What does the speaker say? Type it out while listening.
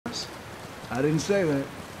I didn't say that.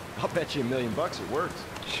 I'll bet you $1,000,000 it works.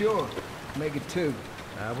 Sure. Make it 2.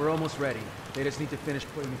 We're almost ready. They just need to finish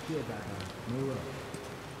putting the keel back on. Move up.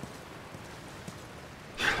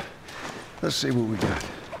 Let's see what we got.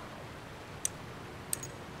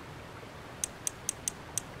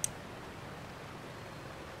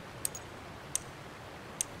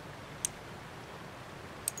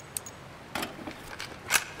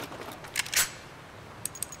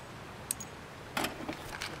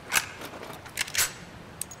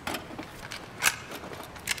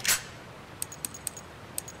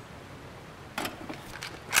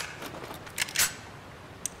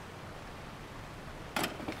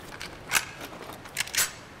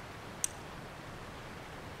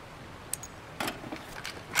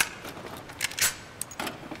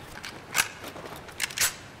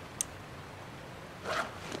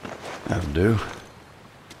 That'll do.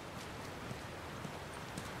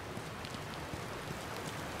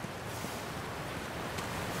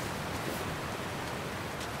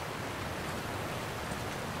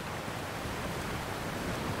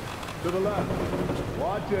 To the left.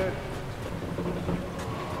 Watch it.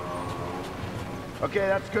 Okay,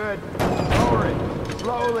 that's good. Lower it.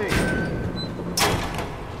 Slowly.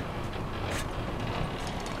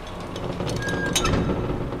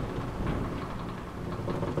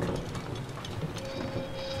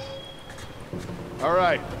 All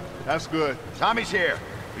right. That's good. Tommy's here.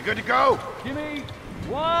 We good to go? Give me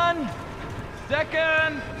 1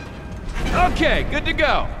 second. Okay, good to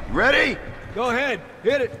go. You ready? Go ahead.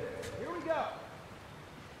 Hit it. Here we go.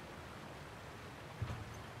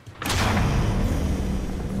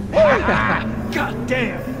 God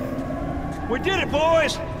damn. We did it,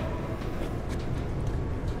 boys.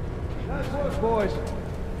 Nice work, boys.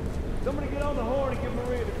 Somebody get on the horn and give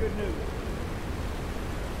Maria the good news.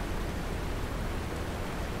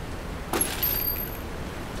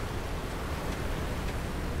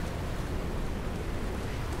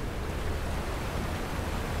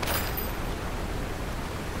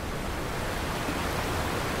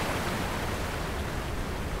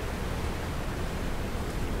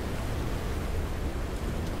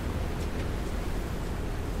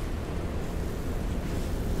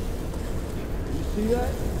 See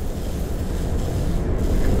that?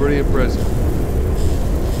 Pretty impressive.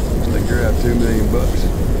 Looks like you're out $2,000,000.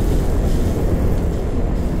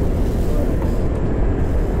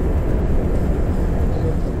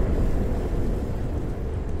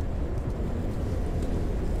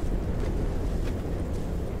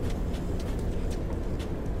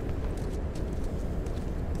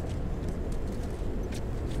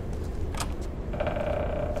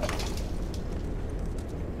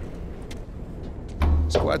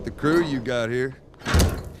 It's quite the crew you got here.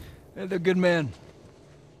 Yeah, they're good men.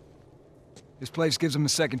 This place gives them a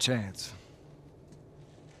second chance.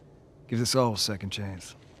 Gives us all a second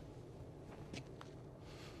chance.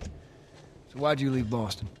 So why'd you leave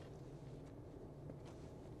Boston?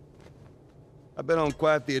 I've been on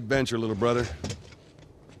quite the adventure, little brother.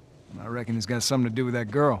 I reckon it's got something to do with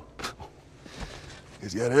that girl.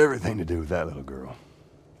 It's got everything to do with that little girl.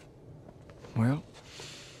 Well,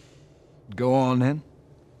 go on then.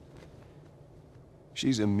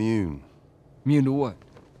 She's immune. Immune to what?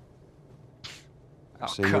 I've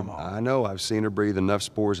Oh, seen come her, on. I know I've seen her breathe enough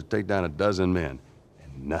spores to take down a dozen men.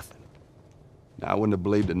 And nothing. Now, I wouldn't have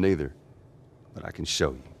believed it neither. But I can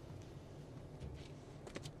show you.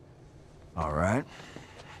 All right.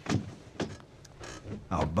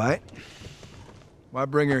 I'll bite. Why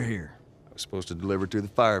bring her here? I was supposed to deliver to the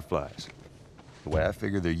Fireflies. The way I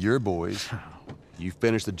figure they're your boys. You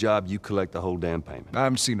finish the job, you collect the whole damn payment. I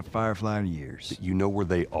haven't seen a Firefly in years. You know where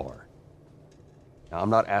they are. Now, I'm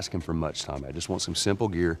not asking for much, Tommy. I just want some simple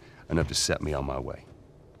gear, enough to set me on my way.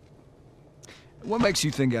 What makes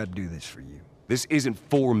you think I'd do this for you? This isn't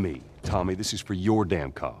for me, Tommy. This is for your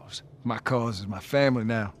damn cause. My cause is my family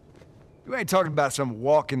now. You ain't talking about some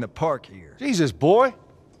walk in the park here. Jesus, boy.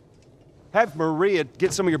 Have Maria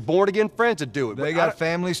get some of your born-again friends to do it. They got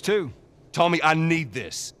families too. Tommy, I need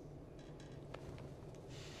this.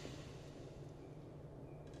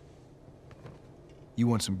 You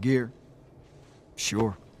want some gear?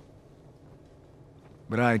 Sure.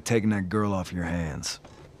 But I ain't taking that girl off your hands.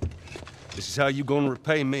 This is how you gonna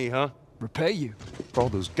repay me, huh? Repay you? For all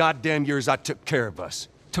those goddamn years I took care of us.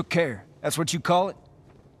 Took care. That's what you call it?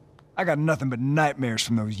 I got nothing but nightmares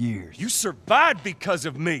from those years. You survived because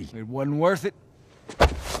of me. It wasn't worth it? I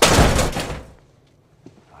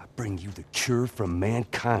bring you the cure from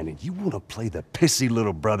mankind, and you wanna play the pissy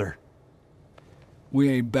little brother. We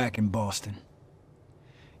ain't back in Boston.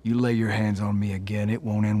 You lay your hands on me again, it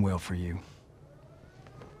won't end well for you.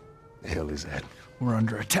 The hell is that? We're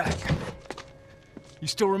under attack. You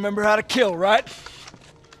still remember how to kill, right?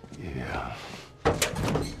 Yeah.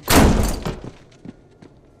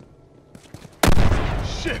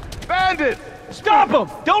 Shit! Bandit! Stop him!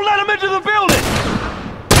 Don't let him into the building!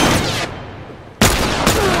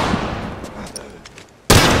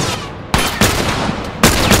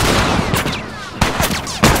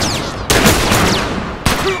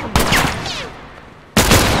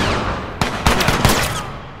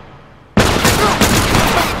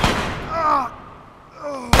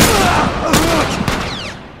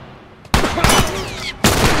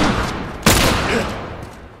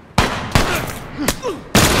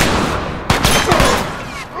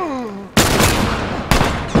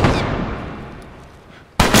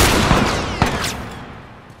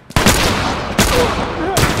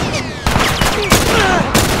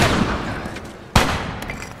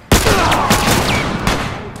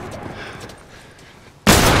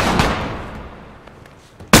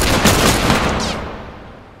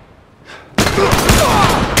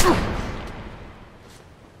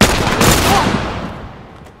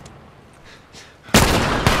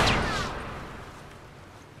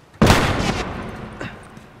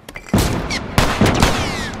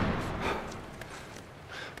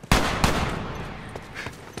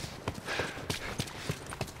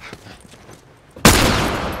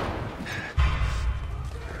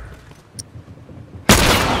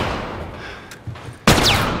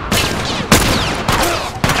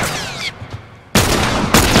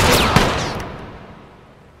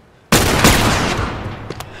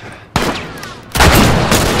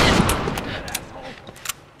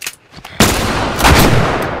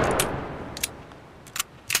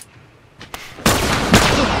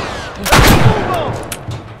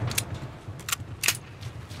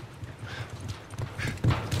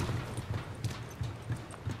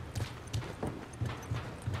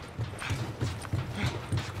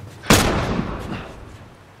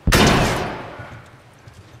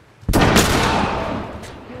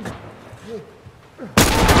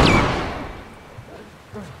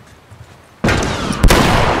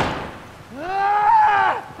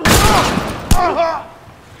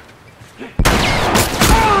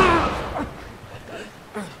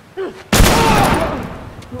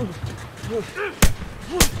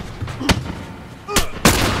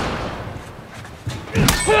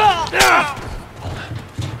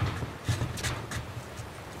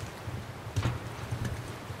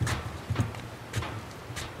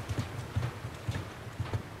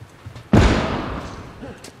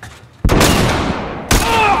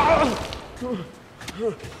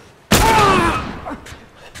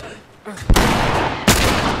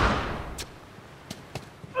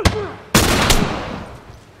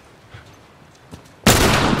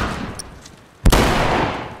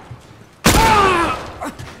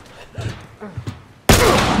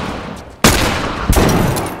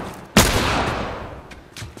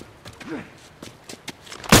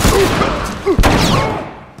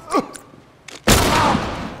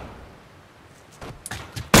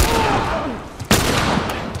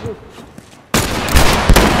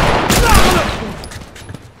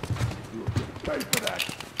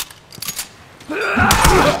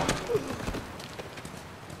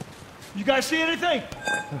 You guys see anything?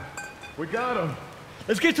 We got him.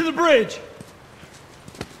 Let's get to the bridge.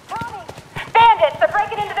 Tommy! Bandits! They're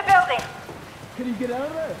breaking into the building! Can you get out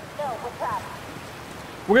of there? No, we're trapped.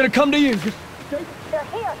 We're gonna come to you. They're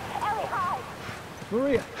here! Ellie, hide!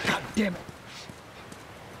 Maria, God damn it.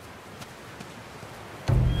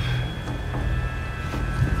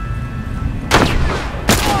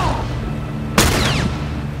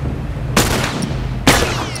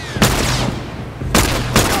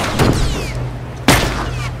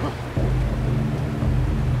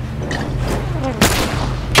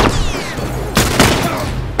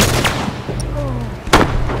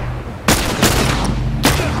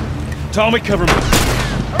 Tommy, cover me.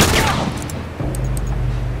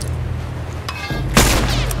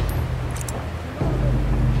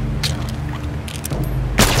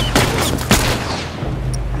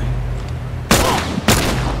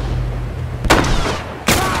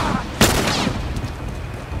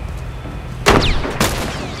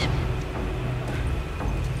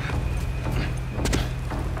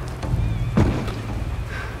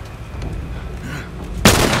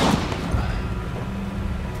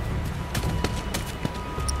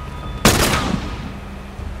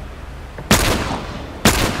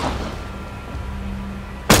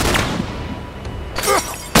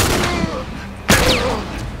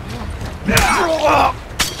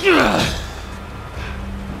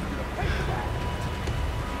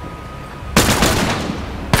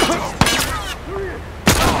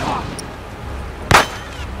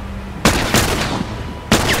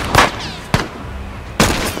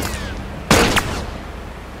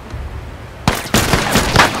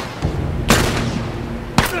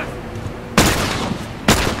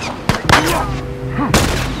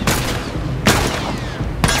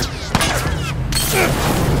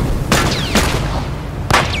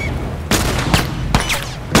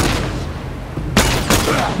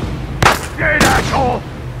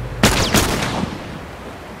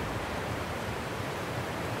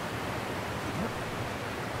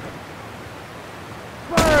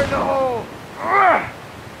 the hole!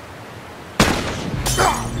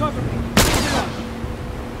 Cover me.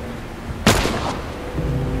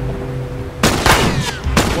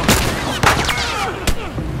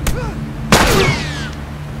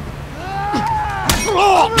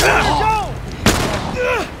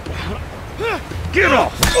 Get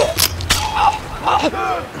off!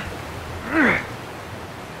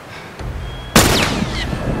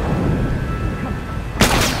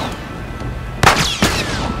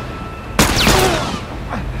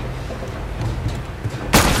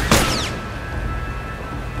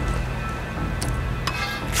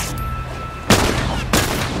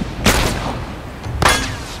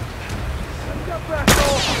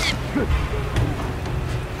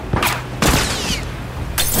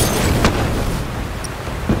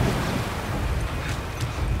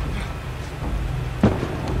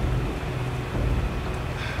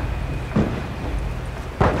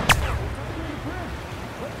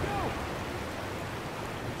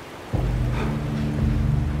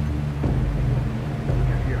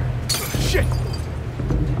 Shit!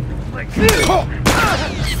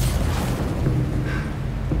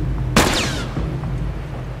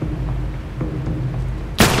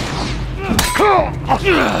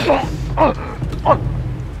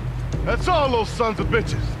 That's all, those sons of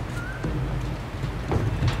bitches.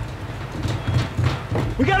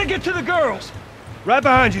 We gotta get to the girls. Right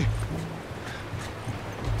behind you.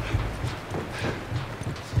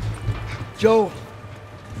 Joe,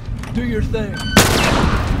 do your thing.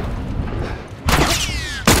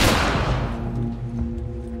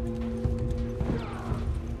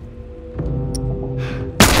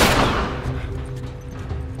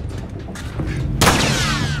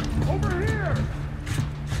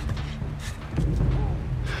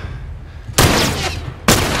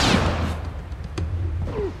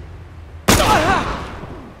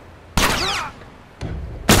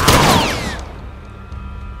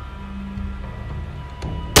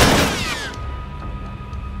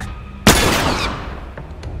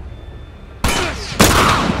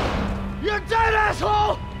 You're dead,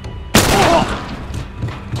 asshole!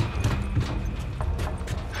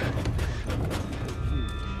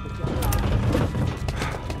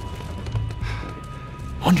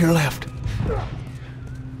 On your left.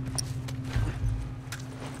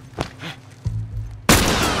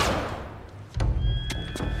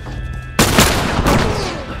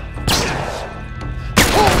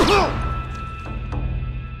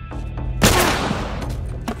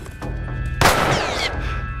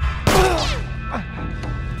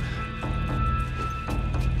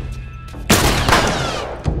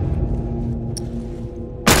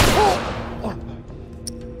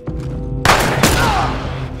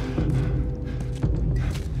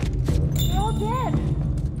 They're all dead.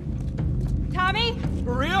 Tommy?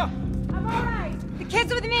 Maria? I'm all right. The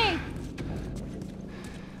kid's with me.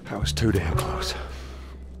 I was too damn close.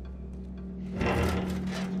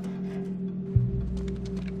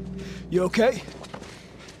 You okay?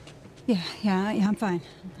 Yeah, I'm fine.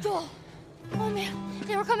 Joel! Oh man,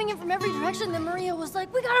 they were coming in from every direction. Then Maria was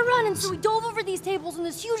like, "We gotta run!" And so we dove over these tables, and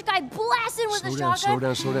this huge guy blasted with a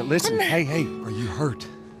shotgun. Slow down. Listen, hey, are you hurt?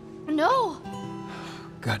 No.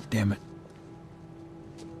 God damn it.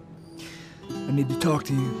 I need to talk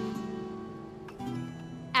to you.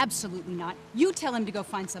 Absolutely not. You tell him to go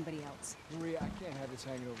find somebody else. Maria, I can't have this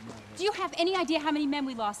hanging over my head. Do you have any idea how many men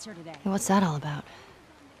we lost here today? Hey, what's that all about?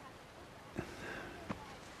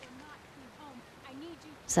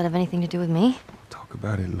 Does that have anything to do with me? Talk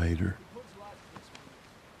about it later.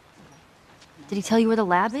 Did he tell you where the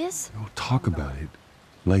lab is? We'll talk about it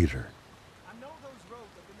later.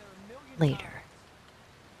 Later.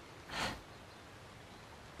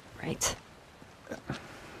 Right. It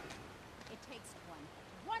takes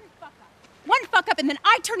one fuck up. One fuck up and then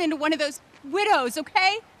I turn into one of those widows,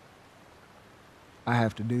 okay? I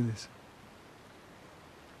have to do this.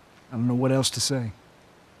 I don't know what else to say.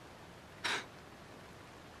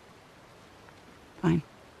 Fine.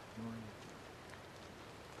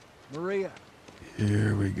 Maria.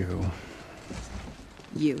 Here we go.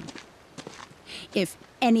 You. If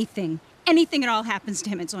anything at all happens to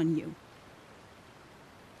him, it's on you.